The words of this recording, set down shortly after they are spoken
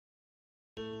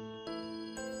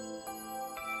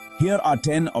Here are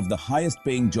 10 of the highest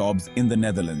paying jobs in the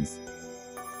Netherlands.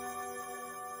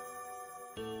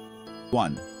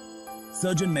 1.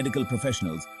 Surgeon medical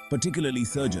professionals, particularly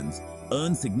surgeons,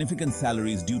 earn significant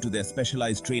salaries due to their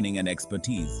specialized training and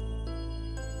expertise.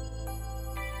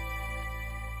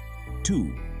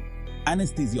 2.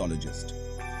 Anesthesiologist.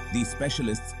 These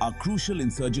specialists are crucial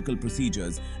in surgical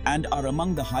procedures and are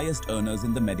among the highest earners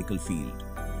in the medical field.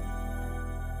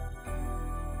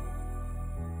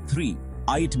 3.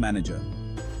 IT manager.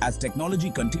 As technology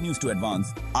continues to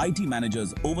advance, IT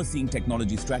managers overseeing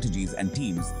technology strategies and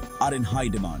teams are in high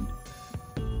demand.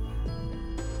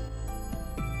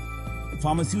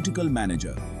 Pharmaceutical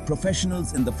manager.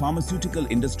 Professionals in the pharmaceutical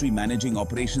industry managing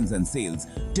operations and sales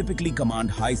typically command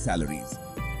high salaries.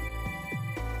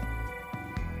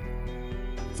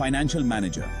 Financial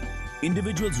manager.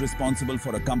 Individuals responsible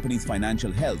for a company's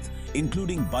financial health,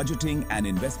 including budgeting and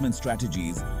investment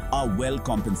strategies, are well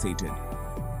compensated.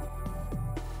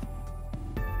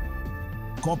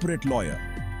 Corporate lawyer.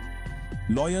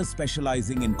 Lawyers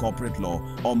specializing in corporate law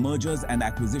or mergers and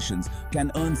acquisitions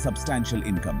can earn substantial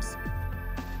incomes.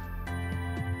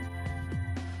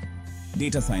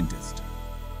 Data scientist.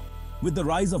 With the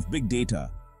rise of big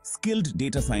data, skilled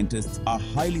data scientists are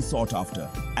highly sought after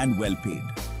and well paid.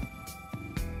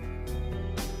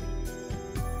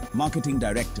 Marketing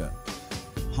director.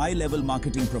 High-level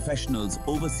marketing professionals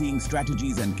overseeing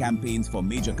strategies and campaigns for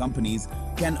major companies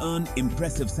can earn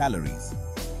impressive salaries.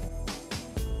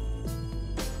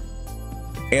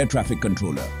 Air traffic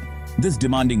controller. This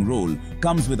demanding role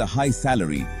comes with a high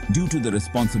salary due to the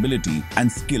responsibility and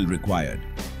skill required.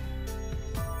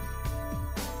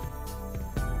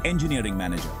 Engineering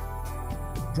manager.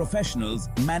 Professionals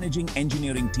managing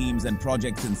engineering teams and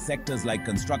projects in sectors like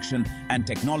construction and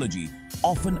technology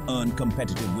often earn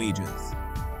competitive wages.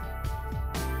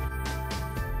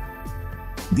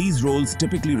 These roles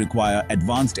typically require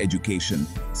advanced education,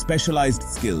 specialized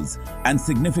skills, and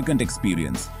significant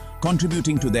experience,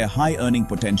 contributing to their high earning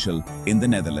potential in the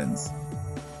Netherlands.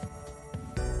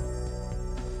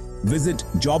 Visit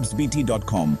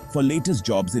jobsbt.com for latest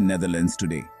jobs in Netherlands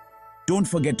today. Don't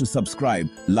forget to subscribe,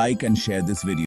 like, and share this video.